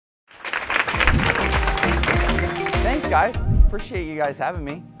guys. Appreciate you guys having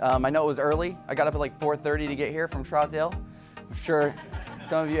me. I know it was early. I got up at like 4:30 to get here from Troutdale. I'm sure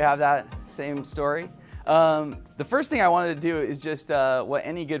some of you have that same story. The first thing I wanted to do is just what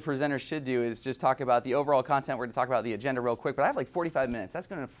any good presenter should do is just talk about the overall content. We're going to talk about the agenda real quick, but I have like 45 minutes. That's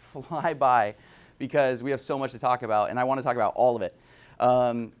going to fly by because we have so much to talk about, and I want to talk about all of it.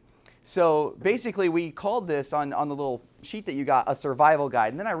 So basically, we called this on the little sheet that you got a survival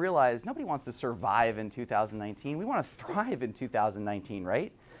guide, and then I realized nobody wants to survive in 2019. We want to thrive in 2019,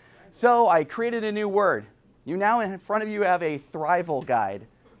 right? So I created a new word. You now in front of you have a Thrival guide,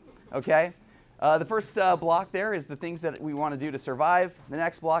 okay? The first block there is the things that we want to do to survive. The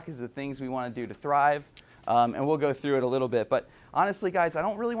next block is the things we want to do to thrive, and we'll go through it a little bit. But honestly, guys, I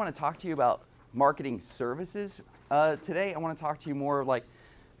don't really want to talk to you about marketing services today. I want to talk to you more like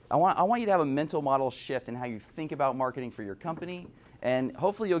I want you to have a mental model shift in how you think about marketing for your company, and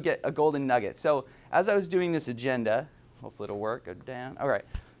hopefully you'll get a golden nugget. So as I was doing this agenda, hopefully it'll work, go down. All right,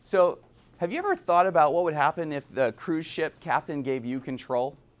 so have you ever thought about what would happen if the cruise ship captain gave you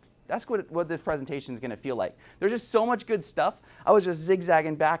control? That's what this presentation is going to feel like. There's just so much good stuff. I was just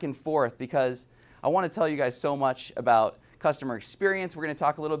zigzagging back and forth because I want to tell you guys so much about customer experience. We're going to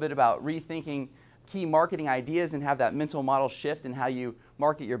talk a little bit about rethinking key marketing ideas and have that mental model shift in how you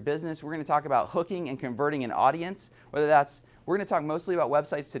market your business. We're going to talk about hooking and converting an audience, we're going to talk mostly about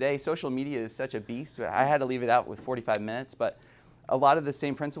websites today. Social media is such a beast. I had to leave it out with 45 minutes, but a lot of the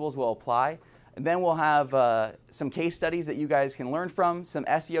same principles will apply. And then we'll have some case studies that you guys can learn from, some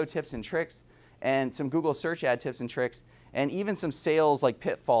SEO tips and tricks, and some Google search ad tips and tricks, and even some sales like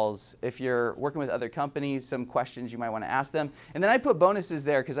pitfalls if you're working with other companies, some questions you might want to ask them. And then I put bonuses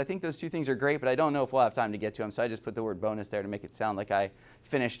there because I think those two things are great, but I don't know if we'll have time to get to them, so I just put the word bonus there to make it sound like I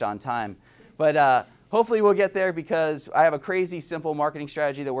finished on time. But hopefully we'll get there because I have a crazy simple marketing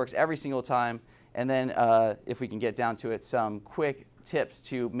strategy that works every single time. And then if we can get down to it, some quick tips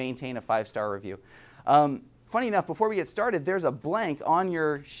to maintain a 5-star review. Funny enough, before we get started, there's a blank on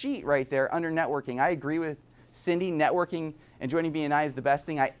your sheet right there under networking. I agree with Cindy, networking and joining BNI is the best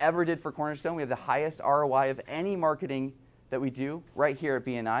thing I ever did for Cornerstone. We have the highest ROI of any marketing that we do right here at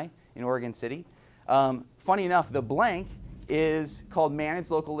BNI in Oregon City. Funny enough, the blank is called Manage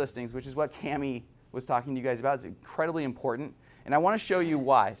Local Listings, which is what Cami was talking to you guys about. It's incredibly important, and I want to show you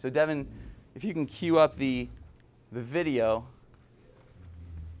why. So Devin, if you can cue up the video,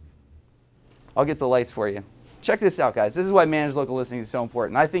 I'll get the lights for you. Check this out, guys. This is why Managed Local Listings is so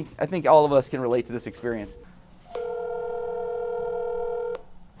important. I think all of us can relate to this experience.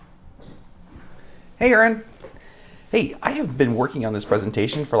 Hey, Aaron. Hey, I have been working on this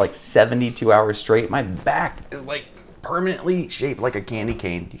presentation for like 72 hours straight. My back is like permanently shaped like a candy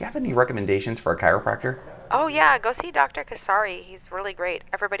cane. Do you have any recommendations for a chiropractor? Oh yeah, go see Dr. Kasari. He's really great.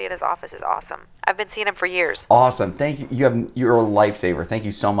 Everybody at his office is awesome. I've been seeing him for years. Awesome. Thank you. You're a lifesaver. Thank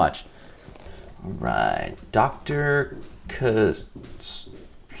you so much. All right. Dr. Kasari,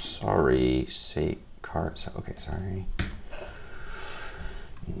 say card. Okay, sorry.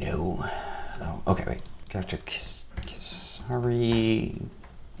 No. Oh, okay, wait. Dr. Kasari,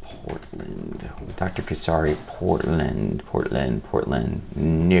 Portland. Dr. Kasari, Portland.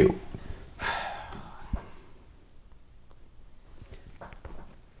 No.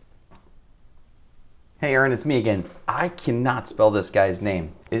 Hey Aaron, it's me again. I cannot spell this guy's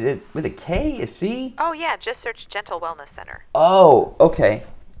name. Is it with a K, a C? Oh yeah, just search Gentle Wellness Center. Oh, okay.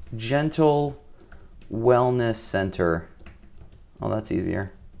 Gentle Wellness Center. Oh, that's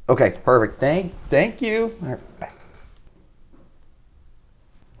easier. Okay, perfect. Thank you. All right, back.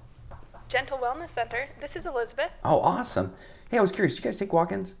 Gentle Wellness Center. This is Elizabeth. Oh, awesome. Hey, I was curious, do you guys take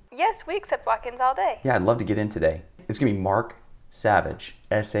walk-ins? Yes, we accept walk-ins all day. Yeah, I'd love to get in today. It's gonna be Mark Savage,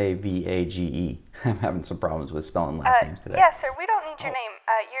 S-A-V-A-G-E. I'm having some problems with spelling last names today. Yes, sir. We don't need your name.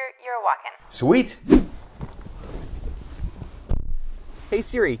 You're a walk-in. Sweet. Hey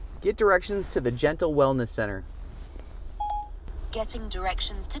Siri, get directions to the Gentle Wellness Center. Getting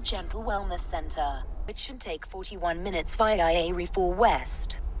directions to Gentle Wellness Center, which should take 41 minutes via A4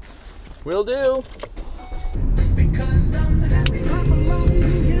 West. Will do. Because I'm happy, I'm alone.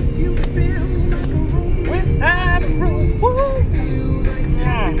 If you feel like a room without a roof,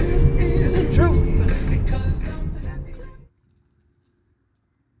 it's the truth. Because I'm happy.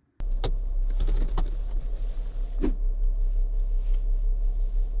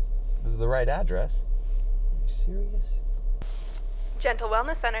 This is the right address. Are you serious? Gentle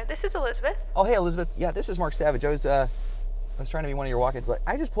Wellness Center. This is Elizabeth. Oh, hey Elizabeth. Yeah, this is Mark Savage. I was trying to be one of your walk-ins. Like,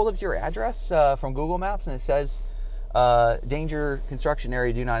 I just pulled up your address from Google Maps, and it says danger construction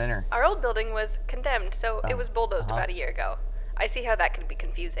area, do not enter. Our old building was condemned, so it was bulldozed about a year ago. I see how that could be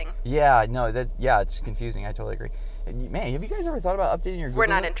confusing. Yeah, no, yeah, it's confusing. I totally agree. Man, have you guys ever thought about updating your Google? We're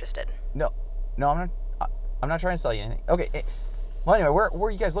not interested. No, I'm not trying to sell you anything. Okay. Well, anyway, where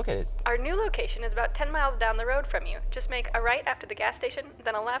are you guys located? Our new location is about 10 miles down the road from you. Just make a right after the gas station,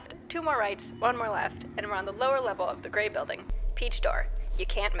 then a left, 2 more rights, 1 more left, and we're on the lower level of the gray building. Peach door. You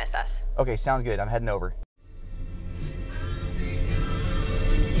can't miss us. Okay, sounds good. I'm heading over.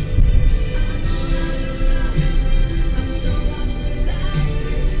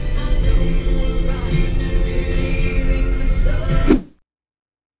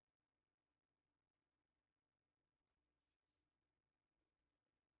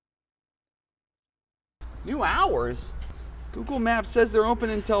 New hours? Google Maps says they're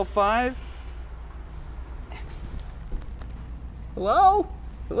open until 5. Hello?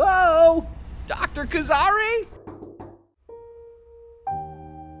 Hello? Dr. Kazari?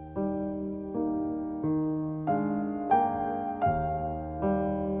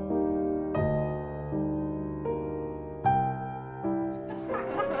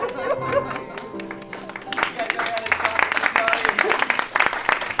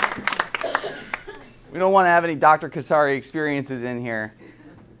 We don't want to have any Dr. Kasari experiences in here.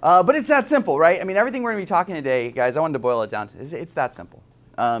 But it's that simple, right? I mean, everything we're going to be talking today, guys, I wanted to boil it down to it's that simple.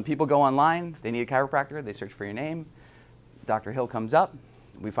 People go online, they need a chiropractor, they search for your name. Dr. Hill comes up,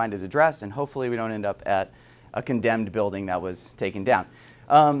 we find his address, and hopefully we don't end up at a condemned building that was taken down.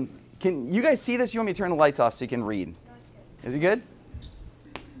 Can you guys see this? You want me to turn the lights off so you can read? Is it good?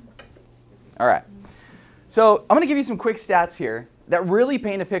 All right. So I'm going to give you some quick stats here that really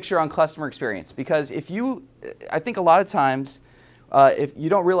paint a picture on customer experience, because I think a lot of times if you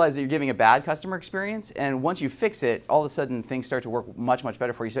don't realize that you're giving a bad customer experience, and once you fix it, all of a sudden things start to work much, much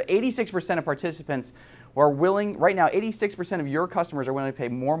better for you. So 86% of participants are willing, right now 86% of your customers are willing to pay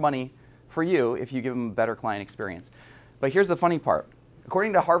more money for you if you give them a better client experience. But here's the funny part.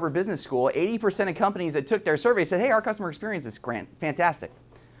 According to Harvard Business School, 80% of companies that took their survey said, hey, our customer experience is fantastic.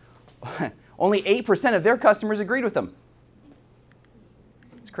 Only 8% of their customers agreed with them.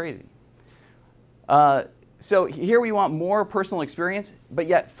 It's crazy. So here we want more personal experience, but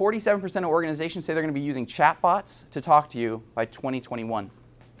yet 47% of organizations say they're going to be using chatbots to talk to you by 2021.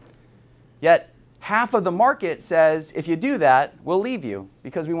 Yet half of the market says if you do that, we'll leave you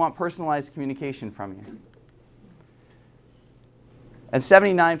because we want personalized communication from you. And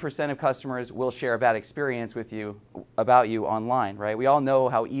 79% of customers will share a bad experience with you about you online, right? We all know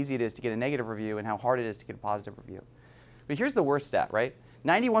how easy it is to get a negative review and how hard it is to get a positive review. But here's the worst stat, right?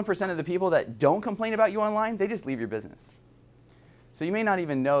 91% of the people that don't complain about you online, they just leave your business. So you may not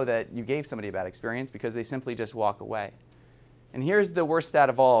even know that you gave somebody a bad experience because they simply just walk away. And here's the worst stat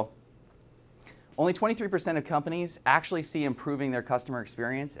of all. Only 23% of companies actually see improving their customer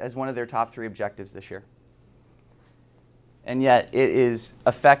experience as one of their top 3 objectives this year. And yet it is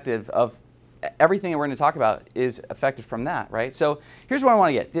effective of everything that we're going to talk about is effective from that, right? So here's what I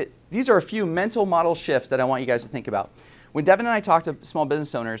want to get. These are a few mental model shifts that I want you guys to think about. When Devin and I talk to small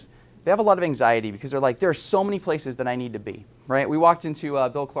business owners, they have a lot of anxiety because they're like, there are so many places that I need to be, right? We walked into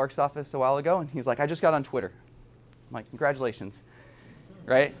Bill Clark's office a while ago, and he's like, I just got on Twitter. I'm like, congratulations,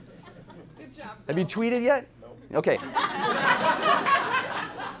 right? Good job, Bill. Have you tweeted yet? No. Okay.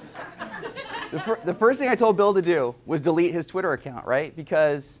 The first thing I told Bill to do was delete his Twitter account, right?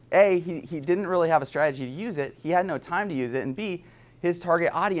 Because A, he didn't really have a strategy to use it, he had no time to use it, and B, his target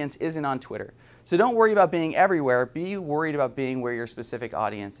audience isn't on Twitter. So don't worry about being everywhere, be worried about being where your specific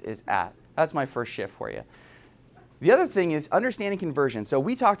audience is at. That's my first shift for you. The other thing is understanding conversion. So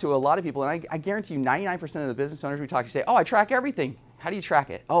we talk to a lot of people, and I guarantee you 99% of the business owners we talk to say, oh, I track everything. How do you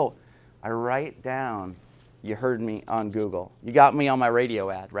track it? Oh, I write down, you heard me on Google. You got me on my radio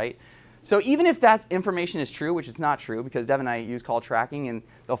ad, right? So even if that information is true, which it's not true, because Dev and I use call tracking, and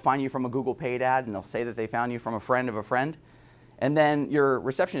they'll find you from a Google paid ad, and they'll say that they found you from a friend of a friend, and then your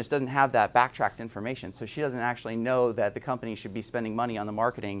receptionist doesn't have that backtracked information, so she doesn't actually know that the company should be spending money on the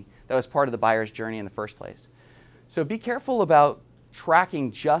marketing that was part of the buyer's journey in the first place. So be careful about tracking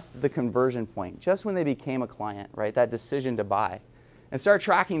just the conversion point, just when they became a client, right? That decision to buy. And start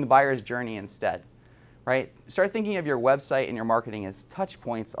tracking the buyer's journey instead, right? Start thinking of your website and your marketing as touch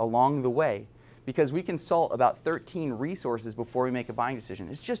points along the way, because we consult about 13 resources before we make a buying decision.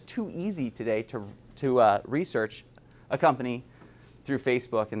 It's just too easy today to research a company through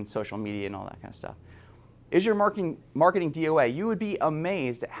Facebook and social media and all that kind of stuff. Is your marketing DOA? You would be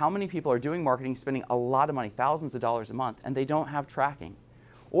amazed at how many people are doing marketing, spending a lot of money, thousands of dollars a month, and they don't have tracking.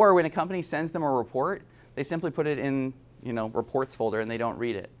 Or when a company sends them a report, they simply put it in, reports folder and they don't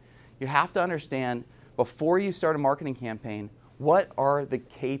read it. You have to understand before you start a marketing campaign, what are the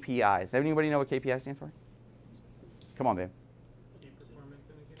KPIs? Anybody know what KPI stands for? Come on, babe.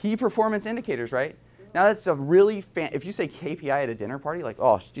 Key performance indicators, right? Now that's a really, if you say KPI at a dinner party, like,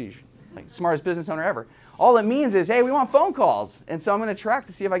 oh, geez, like smartest business owner ever. All it means is, hey, we want phone calls. And so I'm going to track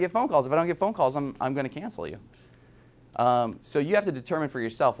to see if I get phone calls. If I don't get phone calls, I'm going to cancel you. So you have to determine for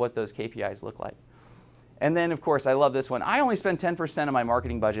yourself what those KPIs look like. And then, of course, I love this one. I only spend 10% of my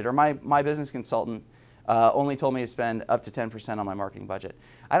marketing budget, or my business consultant only told me to spend up to 10% on my marketing budget.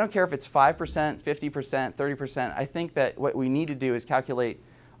 I don't care if it's 5%, 50%, 30%. I think that what we need to do is calculate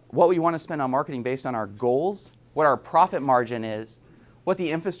what we want to spend on marketing based on our goals, what our profit margin is, what the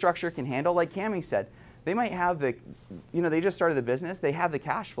infrastructure can handle. Like Cammie said, they might have the, they just started the business, they have the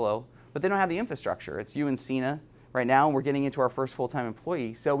cash flow, but they don't have the infrastructure. It's you and Cena right now, and we're getting into our first full-time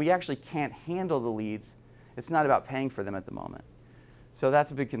employee, so we actually can't handle the leads. It's not about paying for them at the moment. So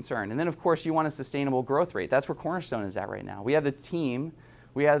that's a big concern. And then, of course, you want a sustainable growth rate. That's where Cornerstone is at right now. We have the team,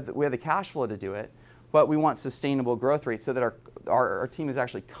 we have the cash flow to do it, but we want sustainable growth rates so that our team is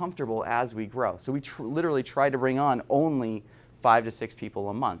actually comfortable as we grow. So we literally try to bring on only 5 to 6 people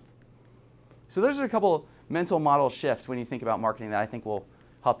a month. So there's a couple mental model shifts when you think about marketing that I think will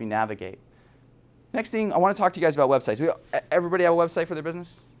help you navigate. Next thing, I want to talk to you guys about websites. Everybody have a website for their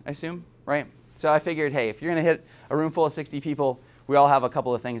business, I assume, right? So I figured, hey, if you're going to hit a room full of 60 people, we all have a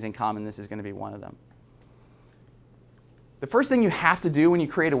couple of things in common. This is going to be one of them. The first thing you have to do when you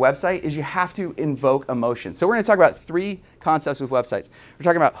create a website is you have to invoke emotion. So we're going to talk about 3 concepts with websites. We're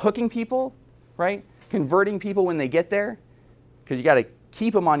talking about hooking people, right? Converting people when they get there, because you got to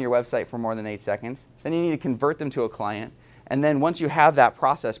keep them on your website for more than 8 seconds. Then you need to convert them to a client. And then once you have that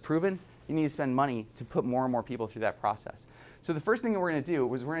process proven, you need to spend money to put more and more people through that process. So the first thing that we're going to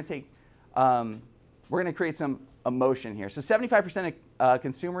do is we're going to create some emotion here. So 75% of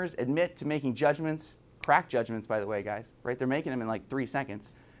consumers admit to making judgments, crack judgments, by the way, guys, right? They're making them in like 3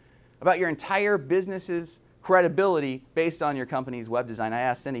 seconds, about your entire business's credibility based on your company's web design. I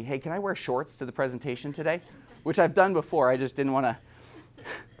asked Cindy, hey, can I wear shorts to the presentation today? Which I've done before. I just didn't want to,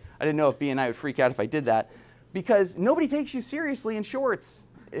 I didn't know if B and I would freak out if I did that. Because nobody takes you seriously in shorts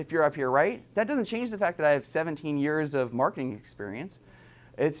if you're up here, right? That doesn't change the fact that I have 17 years of marketing experience.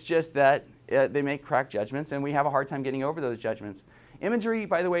 It's just that they make crack judgments, and we have a hard time getting over those judgments. Imagery,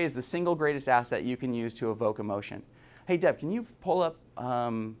 by the way, is the single greatest asset you can use to evoke emotion. Hey, Dev, can you pull up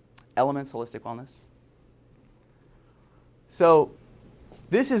Elements Holistic Wellness? So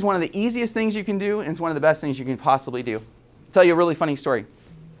this is one of the easiest things you can do, and it's one of the best things you can possibly do. I'll tell you a really funny story.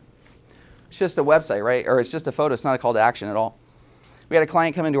 It's just a website, right? Or it's just a photo. It's not a call to action at all. We had a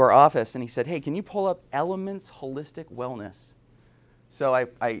client come into our office, and he said, hey, can you pull up Elements Holistic Wellness? So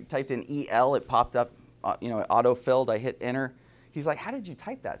I typed in EL. It popped up, it auto-filled. I hit enter. He's like, how did you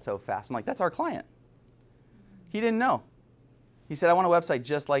type that so fast? I'm like, that's our client. He didn't know. He said, I want a website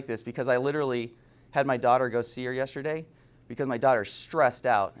just like this because I literally had my daughter go see her yesterday because my daughter's stressed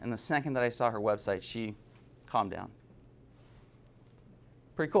out. And the second that I saw her website, she calmed down.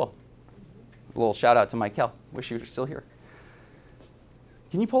 Pretty cool. A little shout out to Michael. Wish you were still here.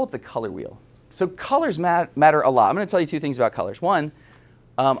 Can you pull up the color wheel? So colors matter a lot. I'm going to tell you 2 things about colors. One,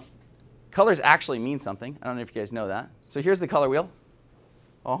 colors actually mean something. I don't know if you guys know that. So here's the color wheel.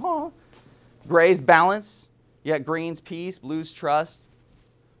 Gray's balance. You got greens, peace, blues, trust,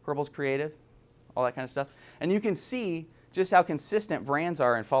 purple's creative, all that kind of stuff. And you can see just how consistent brands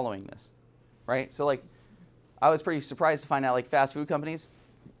are in following this, right? So like, I was pretty surprised to find out like fast food companies,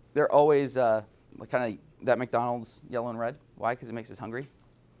 they're always kind of that McDonald's yellow and red. Why? Because it makes us hungry.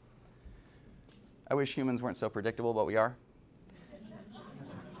 I wish humans weren't so predictable, but we are.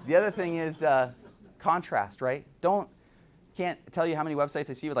 The other thing is contrast, right? Can't tell you how many websites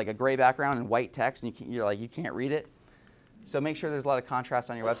I see with like a gray background and white text, and you can't read it. So make sure there's a lot of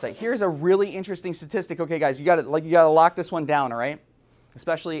contrast on your website. Here's a really interesting statistic. Okay, guys, you got to lock this one down, all right?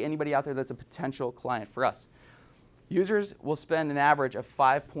 Especially anybody out there that's a potential client for us. Users will spend an average of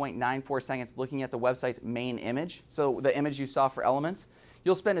 5.94 seconds looking at the website's main image. So the image you saw for Elements.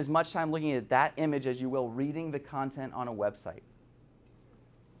 You'll spend as much time looking at that image as you will reading the content on a website.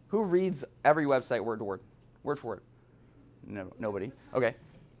 Who reads every website word to word? Word for word? No, nobody. Okay.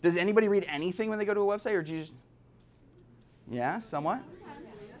 Does anybody read anything when they go to a website, or do you just? Yeah, somewhat?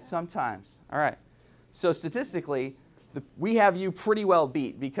 Sometimes. All right. So statistically, we have you pretty well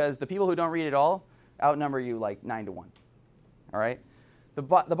beat because the people who don't read at all outnumber you like 9 to 1. All right? The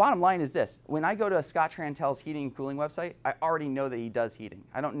bottom line is this. When I go to Scott Trantel's heating and cooling website, I already know that he does heating.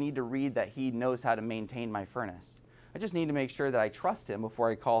 I don't need to read that he knows how to maintain my furnace. I just need to make sure that I trust him before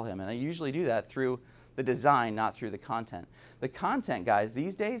I call him. And I usually do that through the design, not through the content. The content, guys,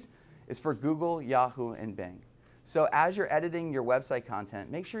 these days is for Google, Yahoo, and Bing. So as you're editing your website content,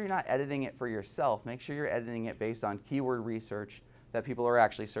 make sure you're not editing it for yourself. Make sure you're editing it based on keyword research that people are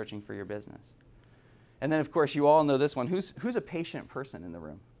actually searching for your business. And then, of course, you all know this one. Who's a patient person in the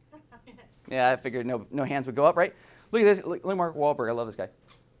room? Yeah, I figured no hands would go up, right? Look at this. Look at Mark Wahlberg. I love this guy.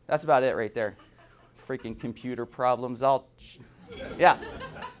 That's about it right there. Freaking computer problems. Yeah.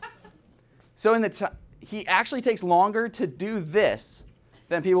 So he actually takes longer to do this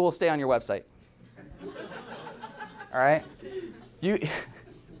than people will stay on your website. All right?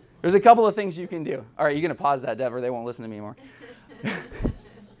 There's a couple of things you can do. All right, you're going to pause that, Dev, or they won't listen to me anymore.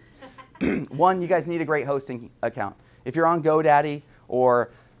 One, you guys need a great hosting account. If you're on GoDaddy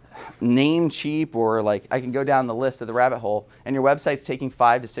or Namecheap, or like I can go down the list of the rabbit hole, and your website's taking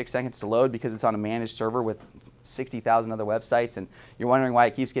 5 to 6 seconds to load because it's on a managed server with 60,000 other websites, and you're wondering why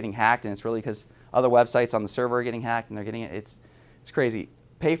it keeps getting hacked, and it's really because other websites on the server are getting hacked and they're getting it. It's crazy.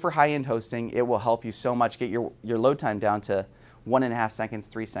 Pay for high-end hosting. It will help you so much. Get your load time down to 1.5 seconds,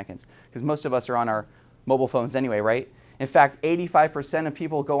 3 seconds, because most of us are on our mobile phones anyway, right? In fact, 85% of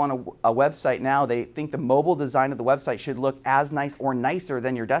people go on a website now, they think the mobile design of the website should look as nice or nicer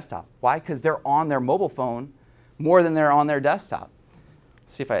than your desktop. Why? Because they're on their mobile phone more than they're on their desktop.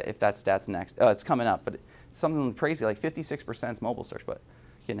 Let's see if that stat's next. Oh, it's coming up, but it's something crazy, like 56% is mobile search, but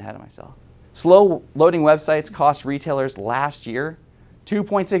getting ahead of myself. Slow loading websites cost retailers last year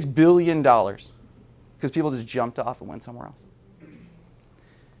 $2.6 billion because people just jumped off and went somewhere else.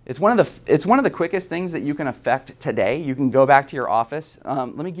 It's one of the quickest things that you can affect today. You can go back to your office.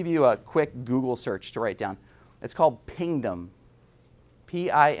 Let me give you a quick Google search to write down. It's called Pingdom,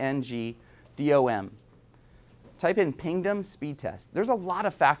 Pingdom. Type in Pingdom speed test. There's a lot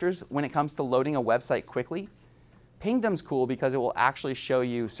of factors when it comes to loading a website quickly. Pingdom's cool because it will actually show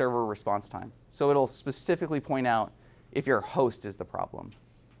you server response time. So it'll specifically point out if your host is the problem.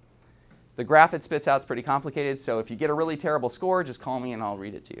 The graph it spits out is pretty complicated, so if you get a really terrible score, just call me and I'll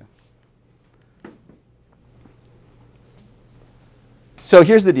read it to you. So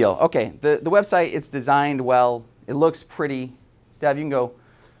here's the deal. Okay, the website, it's designed well. It looks pretty. Deb, you can go.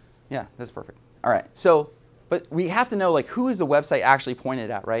 Yeah, that's perfect. All right, but we have to know, like, who is the website actually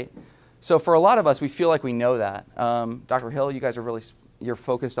pointed at, right? So for a lot of us, we feel like we know that. Dr. Hill, you guys are you're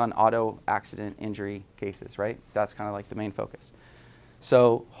focused on auto accident injury cases, right? That's kind of like the main focus.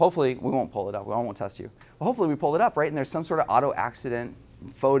 So hopefully, we won't pull it up. We won't test you. Well, hopefully we pull it up, right? And there's some sort of auto accident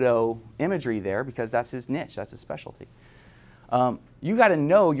photo imagery there because that's his niche. That's his specialty. You got to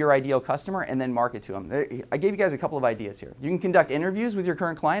know your ideal customer and then market to them. I gave you guys a couple of ideas here. You can conduct interviews with your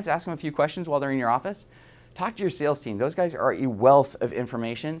current clients, ask them a few questions while they're in your office. Talk to your sales team. Those guys are a wealth of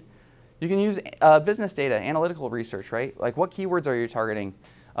information. You can use business data, analytical research, right? Like, what keywords are you targeting?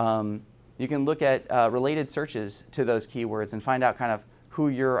 You can look at related searches to those keywords and find out kind of who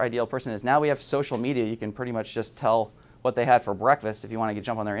your ideal person is. Now we have social media. You can pretty much just tell what they had for breakfast if you want to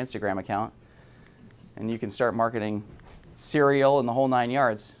jump on their Instagram account. And you can start marketing cereal and the whole 9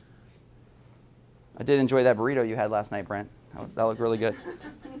 yards. I did enjoy that burrito you had last night, Brent. That looked really good.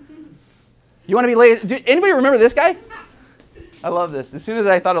 You want to be laser? Anybody remember this guy? I love this. As soon as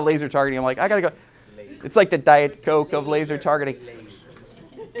I thought of laser targeting, I'm like, I got to go. It's like the Diet Coke of laser targeting.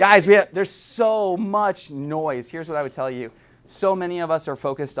 Guys, there's so much noise. Here's what I would tell you. So many of us are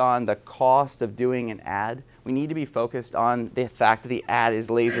focused on the cost of doing an ad. We need to be focused on the fact that the ad is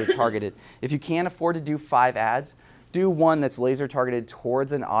laser targeted. If you can't afford to do 5 ads, do one that's laser targeted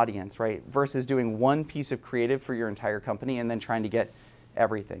towards an audience, right? Versus doing one piece of creative for your entire company and then trying to get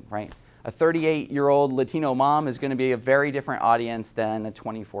everything, right? A 38-year-old Latino mom is going to be a very different audience than a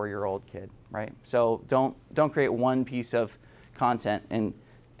 24-year-old kid, right? So don't create one piece of content and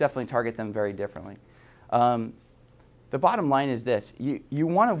definitely target them very differently. The bottom line is this. You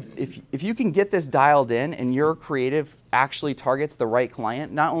want to, if you can get this dialed in and your creative actually targets the right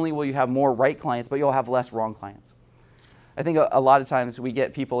client, not only will you have more right clients, but you'll have less wrong clients. I think a lot of times we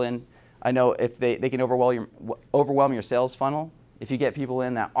get people in, I know if they can overwhelm your sales funnel. If you get people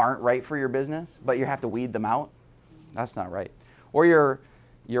in that aren't right for your business, but you have to weed them out, that's not right. Or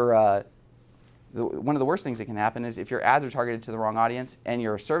one of the worst things that can happen is if your ads are targeted to the wrong audience and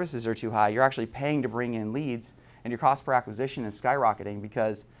your services are too high, you're actually paying to bring in leads, and your cost per acquisition is skyrocketing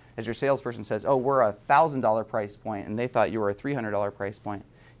because, as your salesperson says, oh, we're a $1,000 price point, and they thought you were a $300 price point.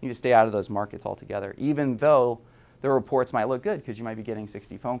 You need to stay out of those markets altogether, even though the reports might look good because you might be getting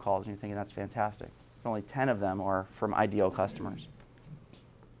 60 phone calls and you're thinking that's fantastic. But only 10 of them are from ideal customers.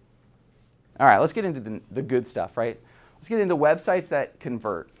 All right, let's get into the good stuff, right? Let's get into websites that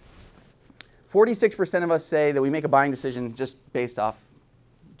convert. 46% of us say that we make a buying decision just based off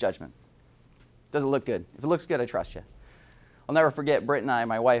judgment. Does it look good? If it looks good, I trust you. I'll never forget Britt and I,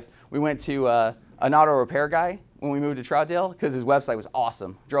 my wife, we went to an auto repair guy when we moved to Troutdale because his website was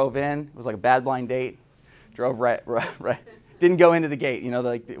awesome. Drove in, it was like a bad blind date. Drove right. Didn't go into the gate, you know,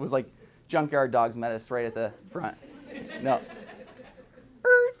 like it was like junkyard dogs met us right at the front. No.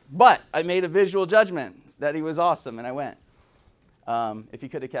 But I made a visual judgment that he was awesome, and I went. If he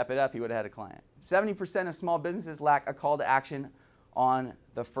could have kept it up, he would have had a client. 70% of small businesses lack a call to action on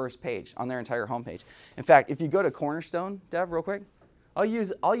the first page, on their entire homepage. In fact, if you go to Cornerstone, Dev, real quick, I'll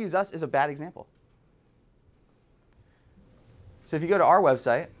use us as a bad example. So if you go to our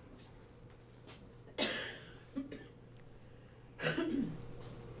website,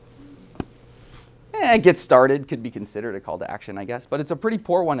 get started could be considered a call to action, I guess, but it's a pretty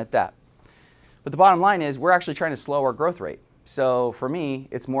poor one at that. But the bottom line is we're actually trying to slow our growth rate. So for me,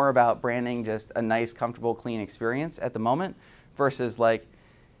 it's more about branding just a nice, comfortable, clean experience at the moment versus like,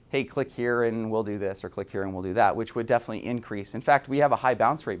 hey, click here and we'll do this, or click here and we'll do that, which would definitely increase. In fact, we have a high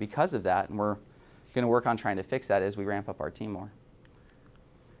bounce rate because of that, and we're going to work on trying to fix that as we ramp up our team more.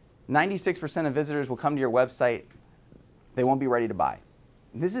 96% of visitors will come to your website. They won't be ready to buy.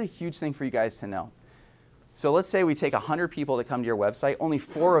 This is a huge thing for you guys to know. So let's say we take 100 people that come to your website, only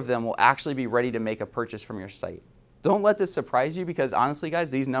 4 of them will actually be ready to make a purchase from your site. Don't let this surprise you, because honestly, guys,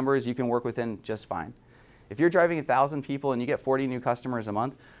 these numbers you can work within just fine. If you're driving 1,000 people and you get 40 new customers a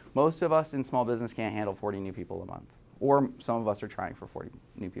month, most of us in small business can't handle 40 new people a month. Or some of us are trying for 40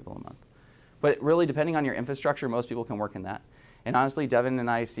 new people a month. But really, depending on your infrastructure, most people can work in that. And honestly, Devin and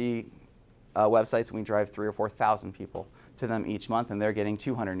I see websites and we drive 3,000 or 4,000 people to them each month, and they're getting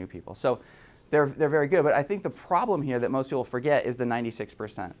 200 new people. So they're very good. But I think the problem here that most people forget is the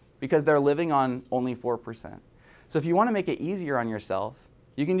 96%, because they're living on only 4%. So if you want to make it easier on yourself,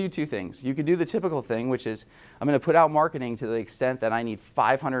 you can do 2 things. You could do the typical thing, which is I'm going to put out marketing to the extent that I need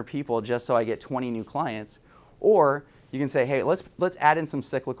 500 people just so I get 20 new clients. Or you can say, hey, let's add in some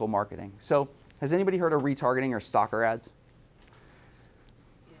cyclical marketing. So has anybody heard of retargeting or stalker ads?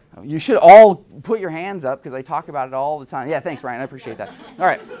 You should all put your hands up because I talk about it all the time. Yeah, thanks, Ryan. I appreciate that. All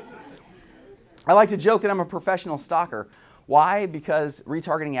right. I like to joke that I'm a professional stalker. Why? Because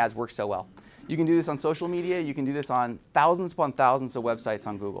retargeting ads work so well. You can do this on social media. You can do this on thousands upon thousands of websites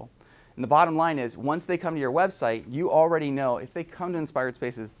on Google. And the bottom line is, once they come to your website, you already know if they come to Inspired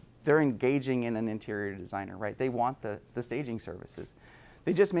Spaces, they're engaging in an interior designer, right? They want the staging services.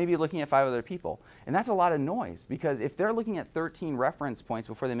 They just may be looking at 5 other people. And that's a lot of noise, because if they're looking at 13 reference points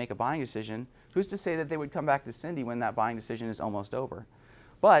before they make a buying decision, who's to say that they would come back to Cindy when that buying decision is almost over?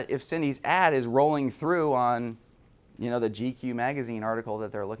 But if Cindy's ad is rolling through on, the GQ magazine article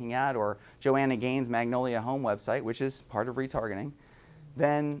that they're looking at, or Joanna Gaines' Magnolia Home website, which is part of retargeting,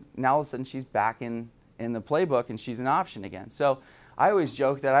 then now all of a sudden she's back in the playbook and she's an option again. So I always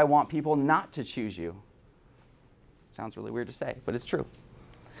joke that I want people not to choose you. Sounds really weird to say, but it's true.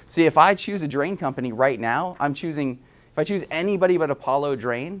 See, if I choose a drain company right now, if I choose anybody but Apollo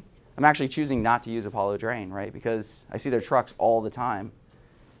Drain, I'm actually choosing not to use Apollo Drain, right? Because I see their trucks all the time.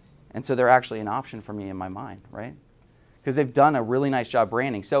 And so they're actually an option for me in my mind, right? Because they've done a really nice job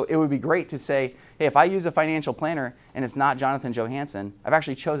branding. So it would be great to say, hey, if I use a financial planner and it's not Jonathan Johansson, I've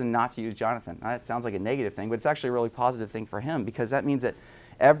actually chosen not to use Jonathan. Now, that sounds like a negative thing, but it's actually a really positive thing for him, because that means that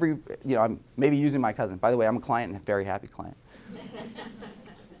I'm maybe using my cousin. By the way, I'm a client and a very happy client.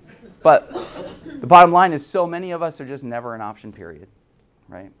 But the bottom line is, so many of us are just never an option, period,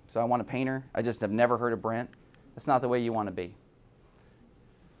 right? So I want a painter. I just have never heard of Brent. That's not the way you want to be.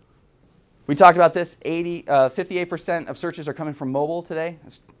 We talked about this. 58% of searches are coming from mobile today.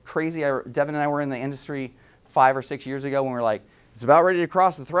 It's crazy. Devin and I were in the industry 5 or 6 years ago when we were like, it's about ready to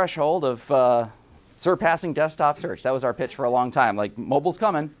cross the threshold of surpassing desktop search. That was our pitch for a long time. Like, mobile's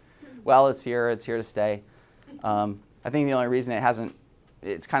coming. Well, it's here. It's here to stay. I think the only reason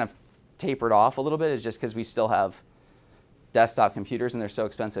it's kind of tapered off a little bit is just because we still have desktop computers and they're so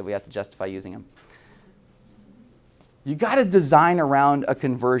expensive we have to justify using them. You got to design around a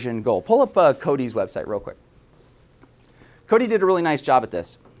conversion goal. Pull up Cody's website real quick. Cody did a really nice job at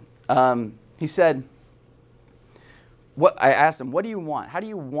this. He said, I asked him, what do you want? How do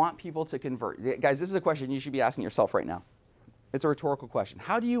you want people to convert? Guys, this is a question you should be asking yourself right now. It's a rhetorical question.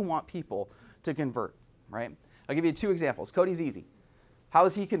 How do you want people to convert, right? I'll give you 2 examples. Cody's easy. How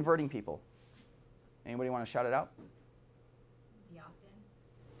is he converting people? Anybody want to shout it out? The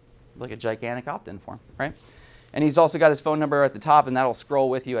opt-in. Like a gigantic opt-in form, right? And he's also got his phone number at the top, and that'll scroll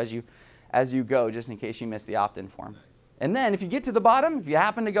with you as you go, just in case you miss the opt-in form. Nice. And then if you get to the bottom, if you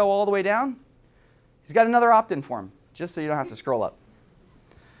happen to go all the way down, he's got another opt-in form, just so you don't have to scroll up.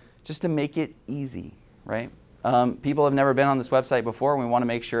 Just to make it easy, right? People have never been on this website before, and we want to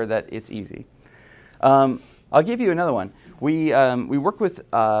make sure that it's easy. I'll give you another one. We work with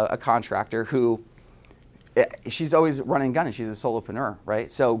a contractor who, she's always running gun, and she's a solopreneur,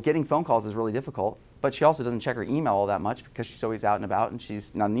 right? So getting phone calls is really difficult. but she also doesn't check her email all that much because she's always out and about and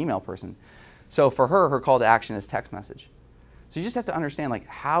she's not an email person. So for her, her call to action is text message. So you just have to understand, like,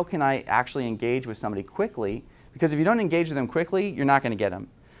 how can I actually engage with somebody quickly? Because if you don't engage with them quickly, you're not going to get them.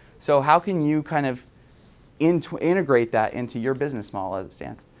 So how can you kind of integrate that into your business model as it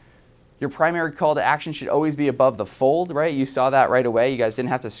stands? Your primary call to action should always be above the fold, right? You saw that right away. You guys didn't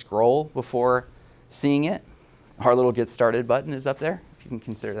have to scroll before seeing it. Our little get started button is up there, if you can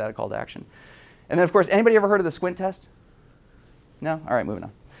consider that a call to action. And then, of course, anybody ever heard of the squint test? No? All right, moving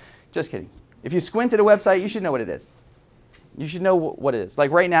on. Just kidding. If you squint at a website, you should know what it is. You should know what it is.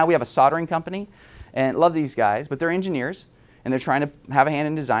 Like right now, we have a soldering company, and love these guys, but they're engineers, and they're trying to have a hand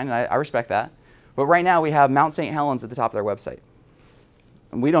in design, and I respect that. But right now, we have Mount St. Helens at the top of their website.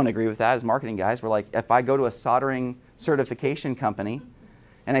 And we don't agree with that as marketing guys. We're like, if I go to a soldering certification company,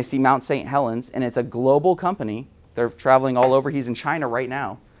 and I see Mount St. Helens, and it's a global company, they're traveling all over, he's in China right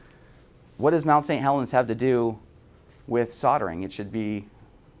now. What does Mount St. Helens have to do with soldering? It should be,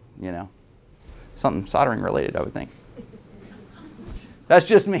 you know, something soldering related, I would think. That's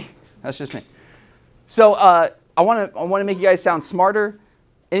just me. That's just me. So I want to make you guys sound smarter.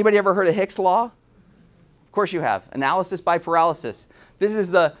 Anybody ever heard of Hick's law? Of course you have. Analysis by paralysis. This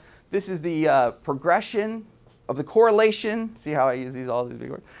is the progression of the correlation. See how I use all these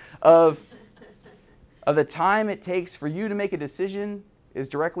big words? Of the time it takes for you to make a decision is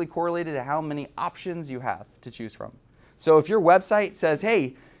directly correlated to how many options you have to choose from. So if your website says,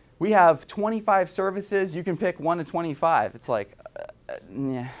 hey, we have 25 services, you can pick 1 to 25. It's like,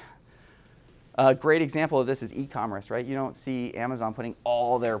 yeah. A great example of this is e-commerce, right? You don't see Amazon putting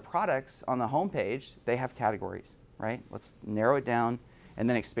all their products on the homepage. They have categories, right? Let's narrow it down and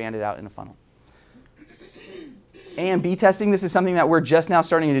then expand it out in a funnel. A and B testing, this is something that we're just now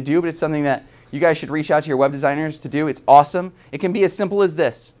starting to do, but it's something that you guys should reach out to your web designers to do. It's awesome. It can be as simple as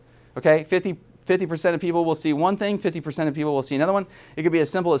this, okay? 50% of people will see one thing, 50% of people will see another one. It could be as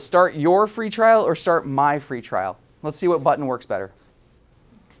simple as start your free trial or start my free trial. Let's see what button works better.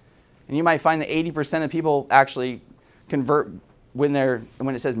 And you might find that 80% of people actually convert when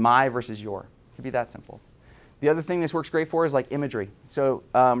it says my versus your. It could be that simple. The other thing this works great for is like imagery. So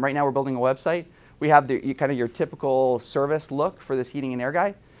right now we're building a website. We have kind of your typical service look for this heating and air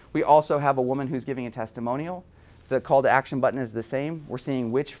guy. We also have a woman who's giving a testimonial. The call to action button is the same. We're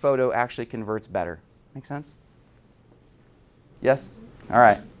seeing which photo actually converts better. Make sense? Yes? All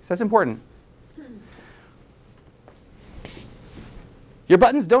right. So that's important. Your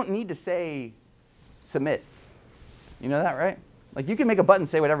buttons don't need to say submit. You know that, right? Like you can make a button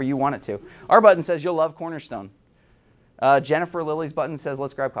say whatever you want it to. Our button says you'll love Cornerstone. Jennifer Lily's button says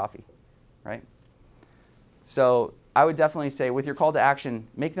let's grab coffee, right? So I would definitely say with your call to action,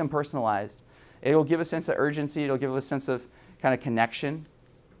 make them personalized. It will give a sense of urgency. It'll give a sense of kind of connection.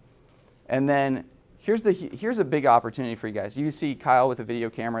 And then here's a big opportunity for you guys. You see Kyle with the video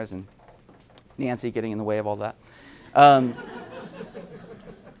cameras and Nancy getting in the way of all that.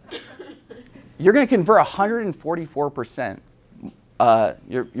 You're going to convert 144%.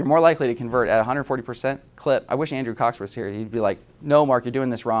 You're more likely to convert at 140% clip. I wish Andrew Cox was here. He'd be like, no, Mark, you're doing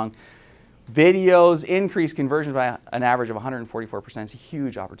this wrong. Videos increase conversions by an average of 144%. It's a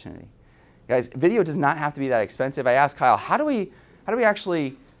huge opportunity. Guys, video does not have to be that expensive. I asked Kyle, how do we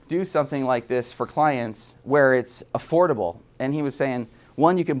actually do something like this for clients where it's affordable? And he was saying,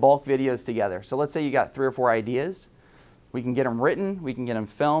 one, you can bulk videos together. So let's say you got 3 or 4 ideas. We can get them written, we can get them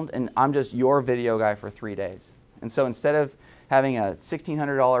filmed, and I'm just your video guy for 3 days. And so instead of having a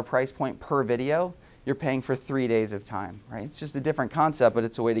 $1,600 price point per video, you're paying for 3 days of time, right? It's just a different concept, but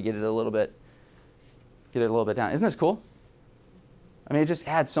it's a way to get it a little bit down. Isn't this cool? I mean, it just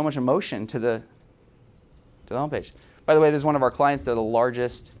adds so much emotion to the homepage. By the way, this is one of our clients. They're the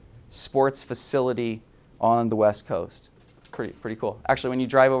largest sports facility on the West Coast. Pretty cool. Actually, when you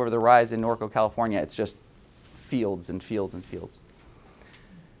drive over the Rise in Norco, California, it's just fields and fields and fields.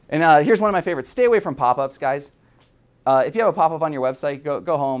 And here's one of my favorites. Stay away from pop-ups, guys. If you have a pop-up on your website,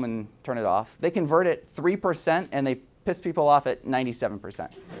 go home and turn it off. They convert at 3%, and they piss people off at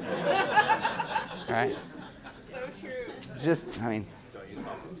 97%. All right? So true. Just, I mean,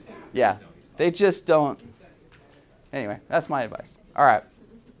 yeah, they just don't. Anyway, that's my advice. All right.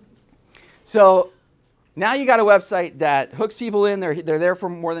 So now you got a website that hooks people in. They're there for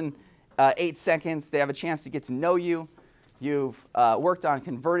more than 8 seconds. They have a chance to get to know you. You've worked on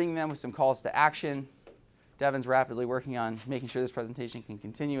converting them with some calls to action. Devin's rapidly working on making sure this presentation can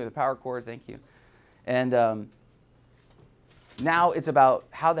continue with a power cord. Thank you. And now it's about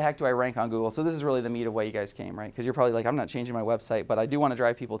how the heck do I rank on Google? So this is really the meat of why you guys came, right? Because you're probably like, I'm not changing my website, but I do want to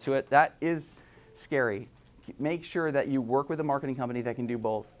drive people to it. That is scary. Make sure that you work with a marketing company that can do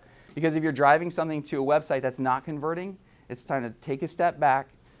both. Because if you're driving something to a website that's not converting, it's time to take a step back,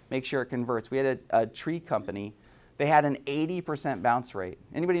 make sure it converts. We had a tree company. They had an 80% bounce rate.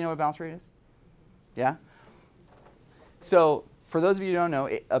 Anybody know what bounce rate is? Yeah? So for those of you who don't know,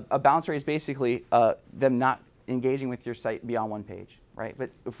 a bounce rate is basically them not engaging with your site beyond one page, right?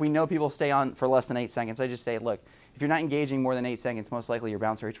 But if we know people stay on for less than 8 seconds, I just say, look, if you're not engaging more than 8 seconds, most likely your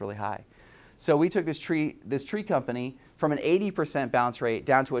bounce rate's really high. So we took this tree company from an 80% bounce rate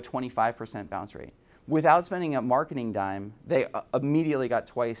down to a 25% bounce rate. Without spending a marketing dime, they immediately got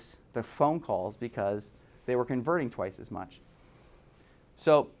twice the phone calls because they were converting twice as much.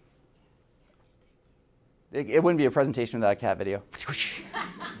 So it wouldn't be a presentation without a cat video.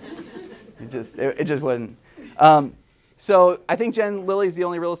 it just wouldn't. So I think Jen Lilly's the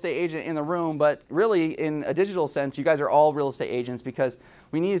only real estate agent in the room, but really in a digital sense, you guys are all real estate agents because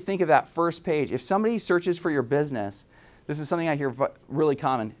we need to think of that first page. If somebody searches for your business, this is something I hear really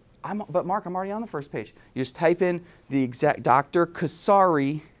common. But Mark, I'm already on the first page. You just type in the exact Dr.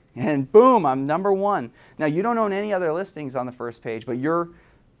 Kasari, and boom, I'm number one. Now you don't own any other listings on the first page, but you're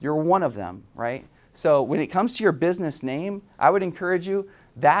one of them, right? So when it comes to your business name, I would encourage you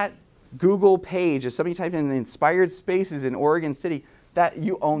that Google page, if somebody typed in Inspired Spaces in Oregon City, that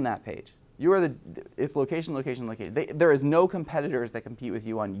you own that page. You are it's location, location, location. There is no competitors that compete with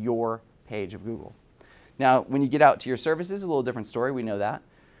you on your page of Google. Now, when you get out to your services, it's a little different story. We know that.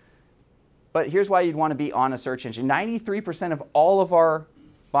 But here's why you'd want to be on a search engine. 93% of all of our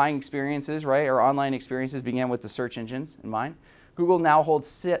buying experiences, right, or online experiences began with the search engines in mind. Google now holds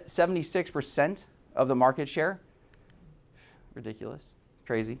 76% of the market share. Ridiculous.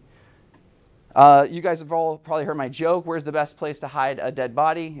 Crazy. You guys have all probably heard my joke. Where's the best place to hide a dead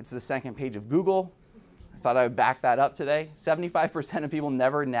body? It's the second page of Google. I thought I would back that up today. 75% of people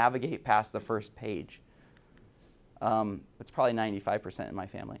never navigate past the first page. It's probably 95% in my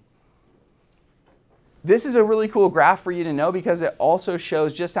family. This is a really cool graph for you to know because it also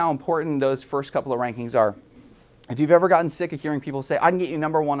shows just how important those first couple of rankings are. If you've ever gotten sick of hearing people say, I can get you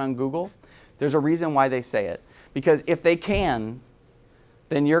number one on Google, there's a reason why they say it. Because if they can,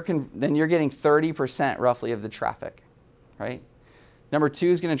 then you're getting 30% roughly of the traffic, right? Number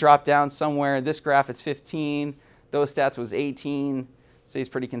two is going to drop down somewhere. This graph, it's 15. Those stats was 18. Stays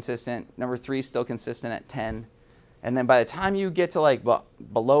pretty consistent. Number three is still consistent at 10. And then by the time you get to like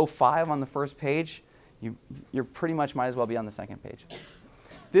below 5 on the first page, you're pretty much might as well be on the second page.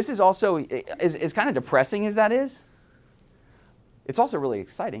 This is also, as kind of depressing as that is, it's also really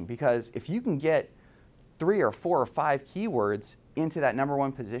exciting because if you can get 3 or 4 or 5 keywords into that number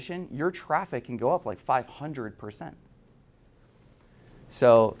one position, your traffic can go up like 500%.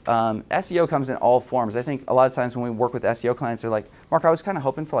 So SEO comes in all forms. I think a lot of times when we work with SEO clients, they're like, Mark, I was kind of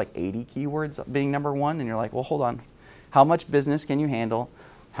hoping for like 80 keywords being number one. And you're like, well, hold on. How much business can you handle?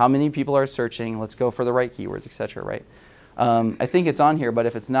 How many people are searching? Let's go for the right keywords, et cetera, right? I think it's on here, but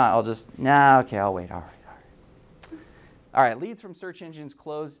if it's not, I'll just, okay, I'll wait. All right, leads from search engines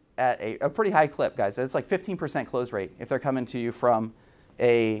close at a pretty high clip, guys. It's like 15% close rate if they're coming to you from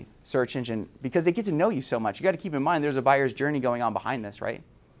a search engine because they get to know you so much. You got to keep in mind there's a buyer's journey going on behind this, right?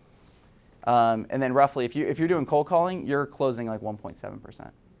 And then roughly, if you're doing cold calling, you're closing like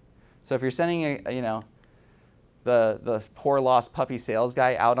 1.7%. So if you're sending the poor lost puppy sales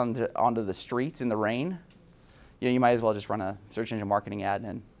guy out onto the streets in the rain, you might as well just run a search engine marketing ad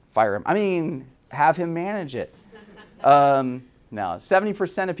and fire him. I mean, have him manage it. No,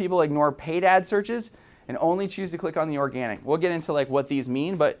 70% of people ignore paid ad searches and only choose to click on the organic. We'll get into like what these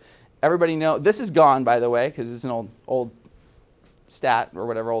mean, but everybody know this is gone, by the way, because it's an old stat or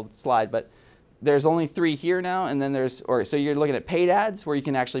whatever, old slide. But there's only 3 here now, and then so you're looking at paid ads where you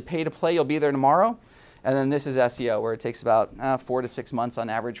can actually pay to play. You'll be there tomorrow. And then this is SEO, where it takes about 4 to 6 months on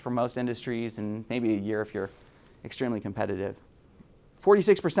average for most industries, and maybe a year if you're extremely competitive.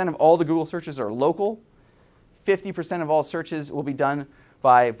 46% of all the Google searches are local. 50% of all searches will be done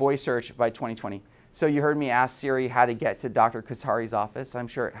by voice search by 2020. So you heard me ask Siri how to get to Dr. Kasari's office. I'm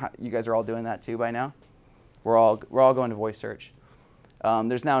sure you guys are all doing that too by now. We're all going to voice search.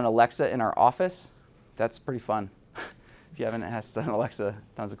 There's now an Alexa in our office. That's pretty fun. If you haven't asked an Alexa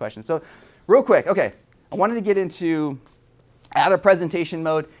tons of questions. So real quick, okay, I wanted to get out of presentation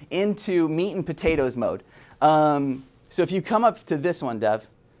mode into meat and potatoes mode. So if you come up to this one, Dev,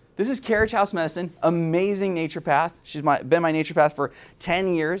 this is Carriage House Medicine, amazing naturopath. She's been my naturopath for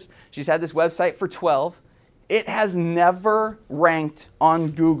 10 years. She's had this website for 12. It has never ranked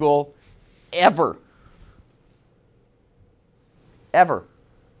on Google ever. Ever.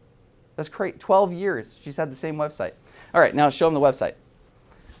 That's great. 12 years she's had the same website. All right, now show them the website.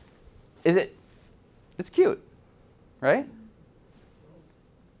 It's cute, right?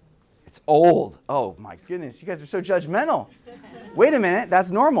 It's old. Oh my goodness, you guys are so judgmental. Wait a minute, that's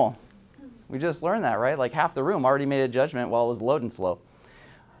normal. We just learned that, right? Like half the room already made a judgment while it was loading slow.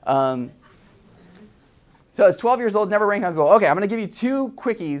 So it's 12 years old, never rank on Google. Okay, I'm going to give you 2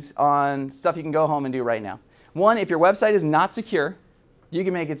 quickies on stuff you can go home and do right now. One, if your website is not secure, you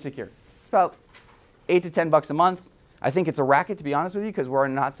can make it secure. It's about $8 to $10 a month. I think it's a racket, to be honest with you, because we're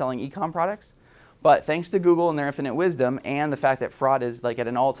not selling e-com products. But thanks to Google and their infinite wisdom and the fact that fraud is like at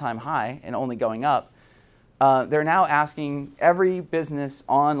an all-time high and only going up, they're now asking every business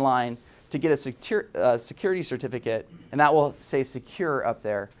online to get a security certificate, and that will say secure up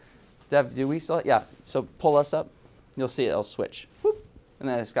there. Dev, do we still? Yeah, so pull us up. You'll see it'll switch. Whoop, and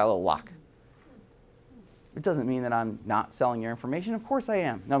then it's got a little lock. It doesn't mean that I'm not selling your information. Of course I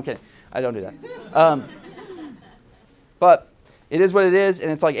am. No, I'm kidding. I don't do that. But it is what it is,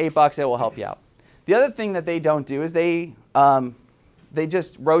 and it's like $8. It will help you out. The other thing that they don't do is they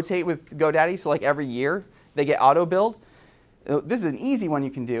just rotate with GoDaddy. So like every year, they get auto billed. This is an easy one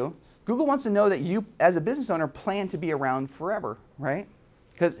you can do. Google wants to know that you, as a business owner, plan to be around forever, right?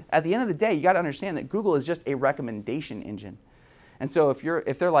 Because at the end of the day, you got to understand that Google is just a recommendation engine. And so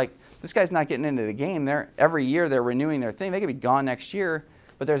if they're like, this guy's not getting into the game, every year they're renewing their thing. They could be gone next year,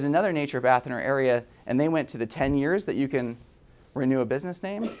 but there's another nature bath in our area, and they went to the 10 years that you can renew a business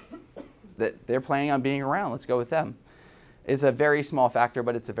name, that they're planning on being around. Let's go with them. It's a very small factor,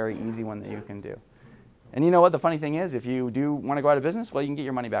 but it's a very easy one that you can do. And you know what the funny thing is? If you do want to go out of business, well, you can get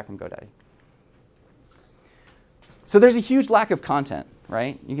your money back from GoDaddy. So there's a huge lack of content,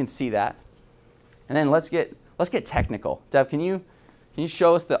 right? You can see that. And then let's get technical. Dev, can you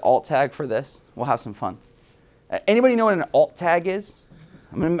show us the alt tag for this? We'll have some fun. Anybody know what an alt tag is?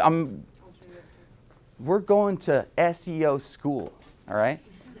 We're going to SEO school, all right?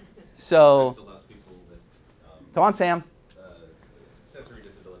 So, come on, Sam. Sensory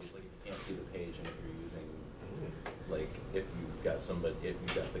disabilities, like if you can't see the page, and if you're using, like if you've got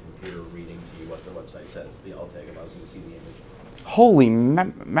the computer reading to you what the website says, the alt tag allows you to see the image. Holy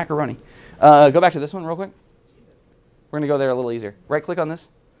macaroni. Go back to this one real quick. We're going to go there a little easier. Right-click on this.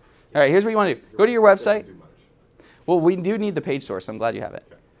 All right, here's what you want to do. Go to your website. Well, we do need the page source. I'm glad you have it.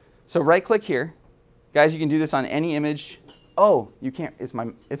 So right-click here. Guys, you can do this on any image. Oh, you can't. It's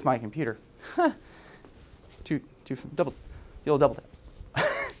my computer. The old double tap.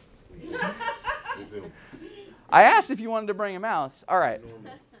 I asked if you wanted to bring a mouse. All right.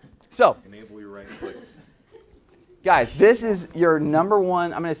 So, Enable your right click. guys, this is your number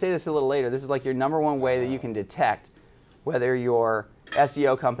one. I'm going to say this a little later. This is like your number one way that you can detect whether your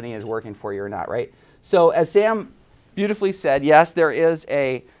SEO company is working for you or not, right? So, as Sam beautifully said, yes, there is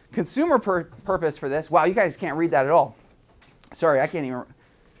a consumer purpose for this. Wow, you guys can't read that at all. Sorry, I can't even.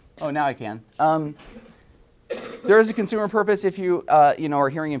 Oh, now I can. There is a consumer purpose if you are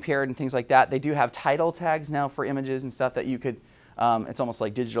hearing impaired and things like that. They do have title tags now for images and stuff that you could. It's almost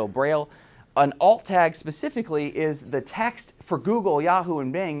like digital braille. An alt tag specifically is the text for Google, Yahoo,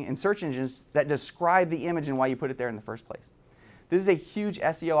 and Bing and search engines that describe the image and why you put it there in the first place. This is a huge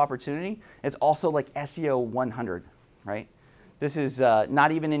SEO opportunity. It's also like SEO 100, right? This is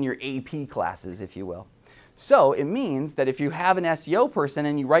not even in your AP classes, if you will. So it means that if you have an SEO person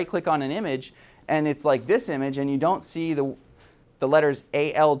and you right-click on an image and it's like this image and you don't see the letters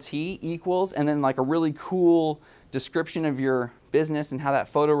ALT equals and then like a really cool description of your business and how that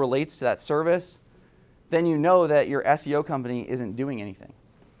photo relates to that service, then you know that your SEO company isn't doing anything.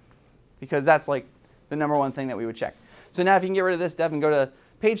 Because that's like the number one thing that we would check. So now if you can get rid of this, Deb, and go to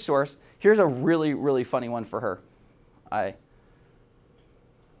page source, here's a really, really funny one for her.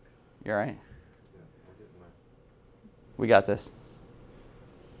 You all right? We got this.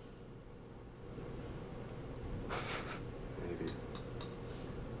 Maybe.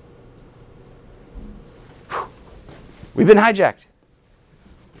 We've been hijacked.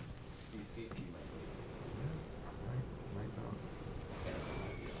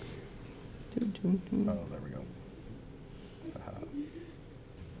 Oh, there we go.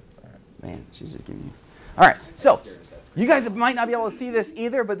 Man, she's just giving you. All right, so you guys might not be able to see this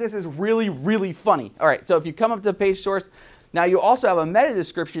either, but this is really, really funny. All right, so if you come up to page source, now you also have a meta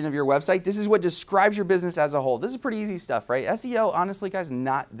description of your website. This is what describes your business as a whole. This is pretty easy stuff, right? SEO, honestly, guys,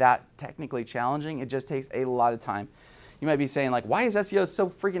 not that technically challenging. It just takes a lot of time. You might be saying, like, why is SEO so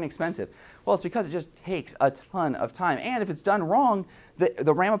freaking expensive? Well, it's because it just takes a ton of time. And if it's done wrong,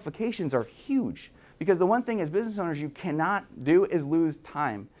 the ramifications are huge. Because the one thing as business owners you cannot do is lose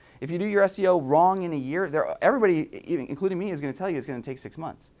time. If you do your SEO wrong in a year, everybody, including me, is going to tell you it's going to take 6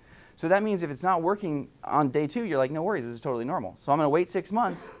 months. So that means if it's not working on day 2, you're like, no worries, this is totally normal. So I'm going to wait 6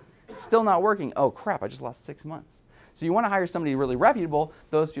 months. It's still not working. Oh, crap, I just lost 6 months. So you want to hire somebody really reputable.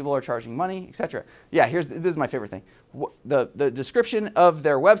 Those people are charging money, etc. Yeah, this is my favorite thing. The description of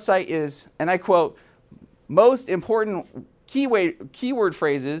their website is, and I quote, most important keyword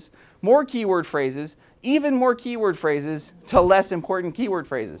phrases, more keyword phrases, even more keyword phrases to less important keyword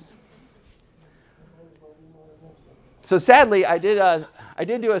phrases. So sadly, I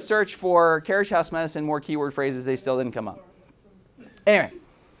did do a search for carriage house medicine, more keyword phrases. They still didn't come up. Anyway,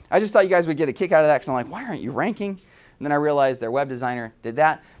 I just thought you guys would get a kick out of that because I'm like, why aren't you ranking? And then I realized their web designer did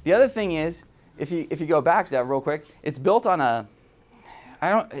that. The other thing is, if you go back, Dev, real quick, it's built on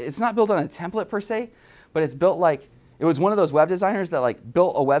it's not built on a template per se, but it's built like, it was one of those web designers that like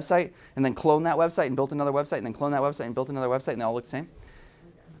built a website and then cloned that website and built another website and then cloned that website and built another website and they all look the same.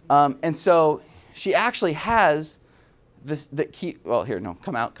 And so she actually has the key, well here, no,